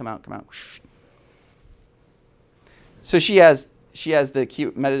 come out. So she has the key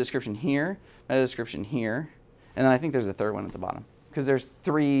meta description here, and then I think there's a third one at the bottom because there's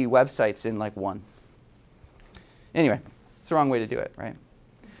 3 websites in like one. Anyway, it's the wrong way to do it, right?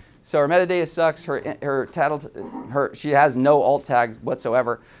 So her metadata sucks. Her title, she has no alt tag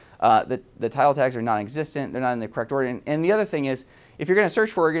whatsoever. The title tags are non-existent. They're not in the correct order. And the other thing is, if you're going to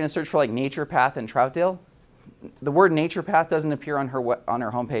search for her, you're going to search for like Nature Path and Troutdale. The word Nature Path doesn't appear on her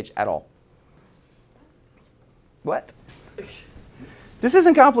homepage at all. What? This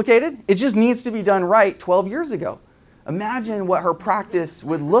isn't complicated. It just needs to be done right 12 years ago. Imagine what her practice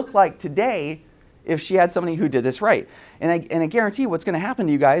would look like today if she had somebody who did this right. And I guarantee what's going to happen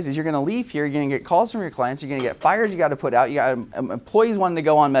to you guys is you're going to leave here, you're going to get calls from your clients, you're going to get fires you got to put out, you got employees wanting to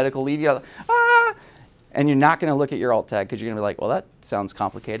go on medical leave, and you're not going to look at your alt tag because you're going to be like, well, that sounds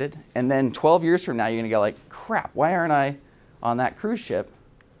complicated. And then 12 years from now, you're going to go like, crap, why aren't I on that cruise ship?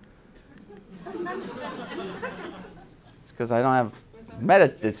 It's because I don't have meta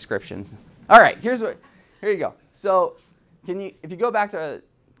descriptions. All right, here you go. So if you go back to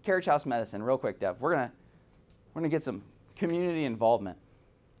Carriage House Medicine, real quick, Dev, we're gonna get some community involvement.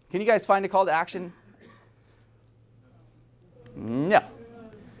 Can you guys find a call to action? No.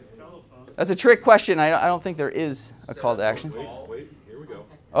 That's a trick question. I don't think there is a call to action. Wait, here we go.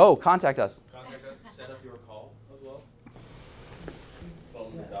 Oh, contact us. Contact us, set up your call as well.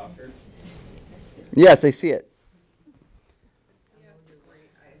 Phone the doctor. Yes, I see it.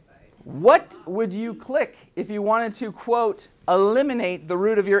 What would you click if you wanted to, quote, eliminate the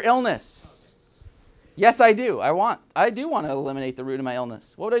root of your illness? Yes, I do. I do want to eliminate the root of my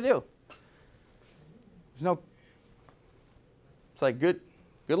illness. What would I do? It's like good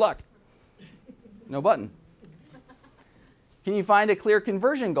luck. No button. Can you find a clear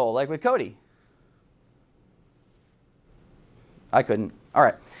conversion goal like with Cody? I couldn't. All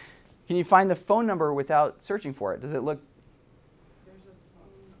right. Can you find the phone number without searching for it? Does it look?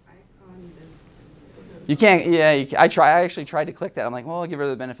 You can't, yeah, I actually tried to click that. I'm like, well, I'll give her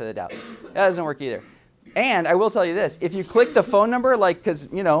the benefit of the doubt. That doesn't work either. And I will tell you this, if you click the phone number, like, because,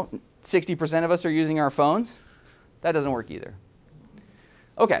 60% of us are using our phones, that doesn't work either.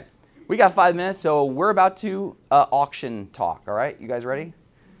 Okay, we got 5 minutes, so we're about to auction talk, all right? You guys ready?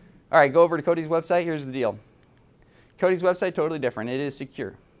 All right, go over to Cody's website. Here's the deal. Cody's website, totally different. It is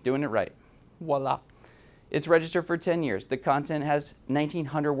secure, doing it right. Voila. It's registered for 10 years. The content has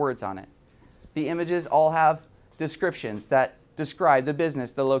 1,900 words on it. The images all have descriptions that describe the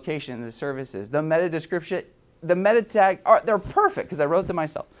business, the location, the services. The meta description, the meta tag, they're perfect because I wrote them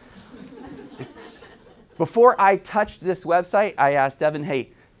myself. Before I touched this website, I asked Devin, hey,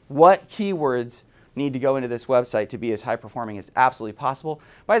 what keywords need to go into this website to be as high performing as absolutely possible?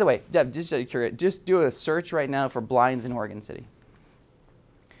 By the way, Deb, just curious, just do a search right now for blinds in Oregon City.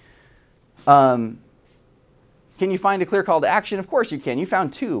 Can you find a clear call to action? Of course you can. You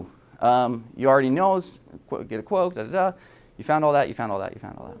found 2. You already knows, get a quote, You found all that, you found all that, you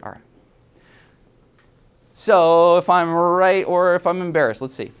found all that. All right. So if I'm right or if I'm embarrassed,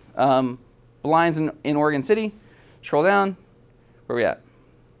 let's see. Blinds in Oregon City, scroll down. Where are we at?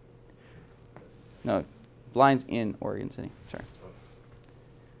 No, blinds in Oregon City, sorry.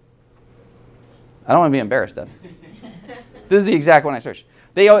 I don't want to be embarrassed, Deb. This is the exact one I searched.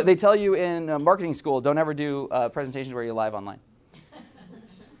 They tell you in marketing school, don't ever do presentations where you're live online.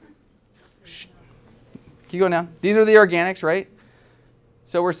 Keep going down. These are the organics, right?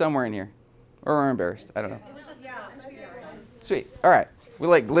 So we're somewhere in here. Or we're embarrassed. I don't know. Sweet. All right. We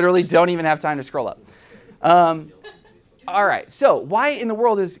literally don't even have time to scroll up. All right. So why in the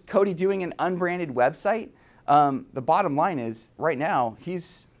world is Cody doing an unbranded website? The bottom line is right now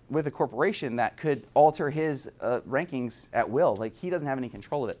he's with a corporation that could alter his rankings at will. Like he doesn't have any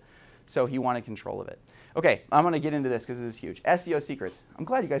control of it. So he wanted control of it. Okay, I'm going to get into this because this is huge. SEO secrets. I'm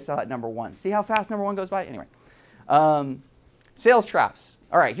glad you guys saw that number 1. See how fast number 1 goes by? Anyway, Sales traps.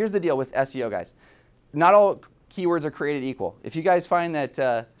 All right, here's the deal with SEO, guys. Not all keywords are created equal. If you guys find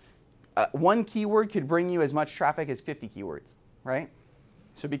that one keyword could bring you as much traffic as 50 keywords, right?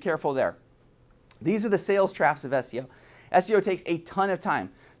 So be careful there. These are the sales traps of SEO. SEO takes a ton of time.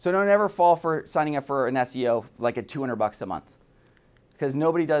 So don't ever fall for signing up for an SEO like at $200 a month, because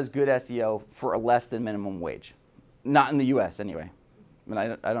nobody does good SEO for a less than minimum wage. Not in the US anyway. I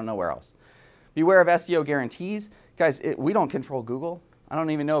mean, I don't know where else. Beware of SEO guarantees. Guys, we don't control Google. I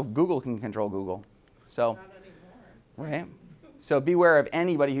don't even know if Google can control Google. So, right? So beware of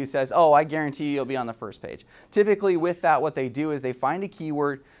anybody who says, oh, I guarantee you'll be on the first page. Typically with that, what they do is they find a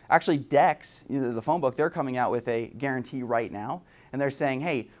keyword. Actually, Dex, the phone book, they're coming out with a guarantee right now. And they're saying,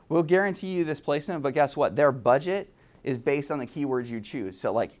 hey, we'll guarantee you this placement, but guess what? Their budget is based on the keywords you choose.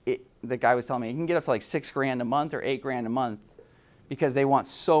 So like the guy was telling me, you can get up to like $6,000 a month or $8,000 a month because they want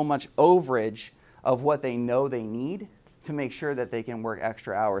so much overage of what they know they need to make sure that they can work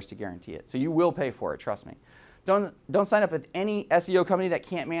extra hours to guarantee it. So you will pay for it, trust me. Don't sign up with any SEO company that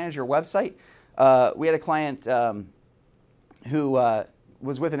can't manage your website. We had a client who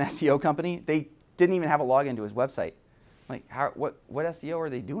was with an SEO company. They didn't even have a login to his website. Like, what SEO are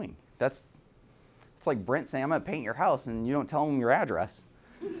they doing? It's like Brent saying, I'm going to paint your house, and you don't tell them your address.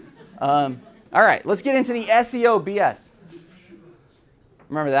 All right, let's get into the SEO BS.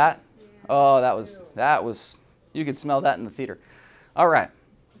 Remember that? Oh, that was, you could smell that in the theater. All right.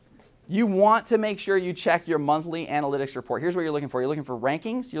 You want to make sure you check your monthly analytics report. Here's what you're looking for. You're looking for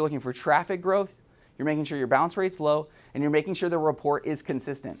rankings, you're looking for traffic growth, you're making sure your bounce rate's low, and you're making sure the report is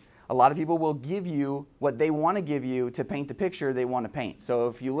consistent. A lot of people will give you what they want to give you to paint the picture they want to paint. So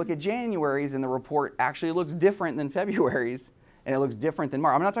if you look at January's and the report actually looks different than February's, and it looks different than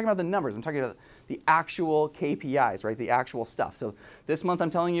March. I'm not talking about the numbers, I'm talking about the actual KPIs, right? The actual stuff. So this month I'm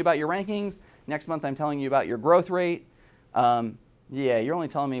telling you about your rankings, next month I'm telling you about your growth rate. Yeah, you're only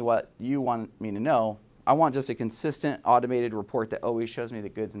telling me what you want me to know. I want just a consistent automated report that always shows me the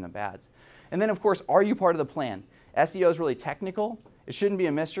goods and the bads. And then of course, are you part of the plan? SEO is really technical. It shouldn't be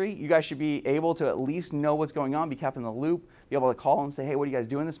a mystery. You guys should be able to at least know what's going on, be kept in the loop, be able to call and say, hey, what are you guys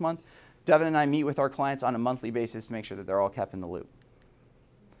doing this month? Devin and I meet with our clients on a monthly basis to make sure that they're all kept in the loop.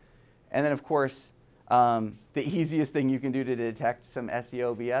 And then of course, the easiest thing you can do to detect some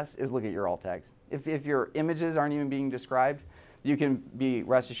SEO BS is look at your alt tags. If your images aren't even being described, you can be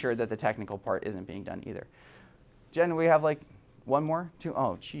rest assured that the technical part isn't being done either. Jen, we have like one more? Two?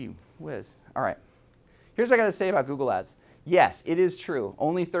 Oh, gee whiz. All right. Here's what I got to say about Google Ads. Yes, it is true.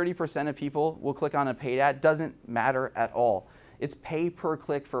 Only 30% of people will click on a paid ad. Doesn't matter at all. It's pay per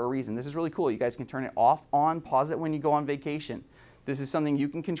click for a reason. This is really cool. You guys can turn it off, on, pause it when you go on vacation. This is something you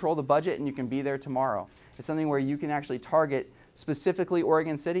can control the budget and you can be there tomorrow. It's something where you can actually target specifically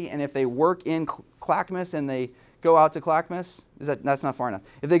Oregon City, and if they work in Clackamas and they go out to Clackamas, that's not far enough.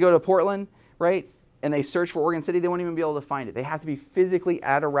 If they go to Portland, right, and they search for Oregon City, they won't even be able to find it. They have to be physically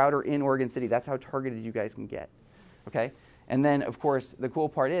at a router in Oregon City. That's how targeted you guys can get, okay? And then, of course, the cool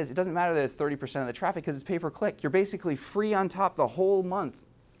part is it doesn't matter that it's 30% of the traffic because it's pay-per-click. You're basically free on top the whole month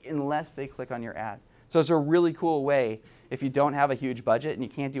unless they click on your ad. So it's a really cool way, if you don't have a huge budget and you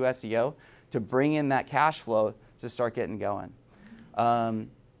can't do SEO, to bring in that cash flow to start getting going.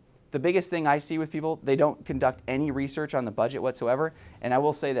 The biggest thing I see with people, they don't conduct any research on the budget whatsoever. And I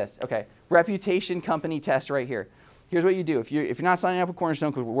will say this, okay, reputation company test right here. Here's what you do. If you're not signing up with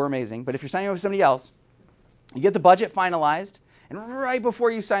Cornerstone, because we're amazing, but if you're signing up with somebody else, you get the budget finalized, and right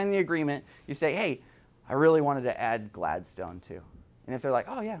before you sign the agreement, you say, hey, I really wanted to add Gladstone too. And if they're like,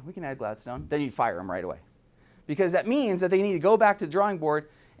 oh yeah, we can add Gladstone, then you fire them right away. Because that means that they need to go back to the drawing board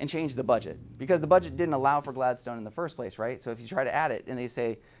and change the budget, because the budget didn't allow for Gladstone in the first place, right? So if you try to add it and they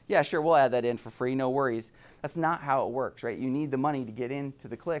say, yeah, sure, we'll add that in for free, no worries. That's not how it works, right? You need the money to get into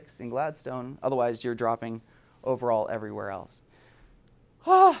the clicks in Gladstone, otherwise you're dropping overall everywhere else.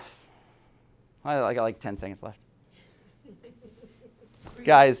 I got like 10 seconds left.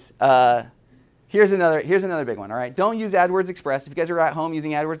 Guys, here's another big one, all right? Don't use AdWords Express. If you guys are at home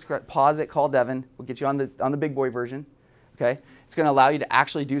using AdWords Express, pause it, call Devin. We'll get you on the big boy version, okay? It's going to allow you to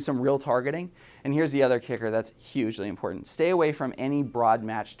actually do some real targeting. And here's the other kicker that's hugely important. Stay away from any broad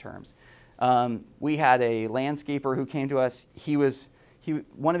match terms. We had a landscaper who came to us.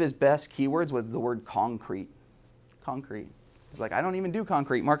 One of his best keywords was the word concrete. Concrete. He's like, I don't even do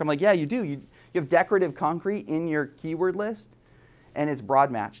concrete. Mark, I'm like, yeah, you do. You have decorative concrete in your keyword list, and it's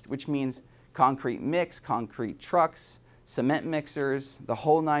broad matched, which means concrete mix, concrete trucks, cement mixers, the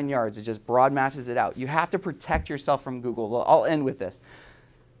whole 9 yards. It just broad matches it out. You have to protect yourself from Google. I'll end with this.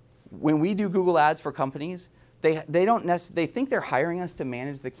 When we do Google Ads for companies, they think they're hiring us to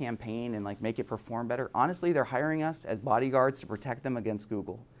manage the campaign and like make it perform better. Honestly, they're hiring us as bodyguards to protect them against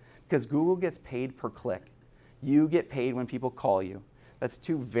Google, because Google gets paid per click. You get paid when people call you. That's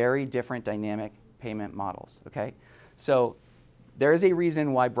two very different dynamic payment models, okay? So there is a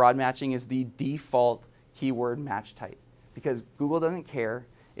reason why broad matching is the default keyword match type, because Google doesn't care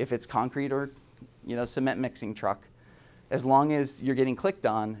if it's concrete or cement mixing truck. As long as you're getting clicked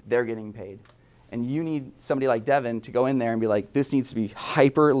on, they're getting paid. And you need somebody like Devin to go in there and be like, this needs to be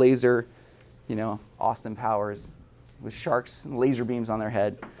hyper laser, Austin Powers with sharks and laser beams on their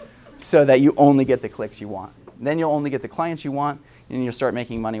head, so that you only get the clicks you want. Then you'll only get the clients you want, and you'll start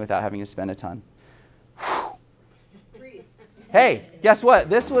making money without having to spend a ton. Hey, guess what?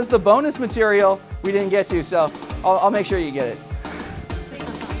 This was the bonus material we didn't get to, so I'll make sure you get it.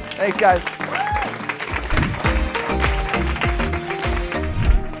 Thanks, guys.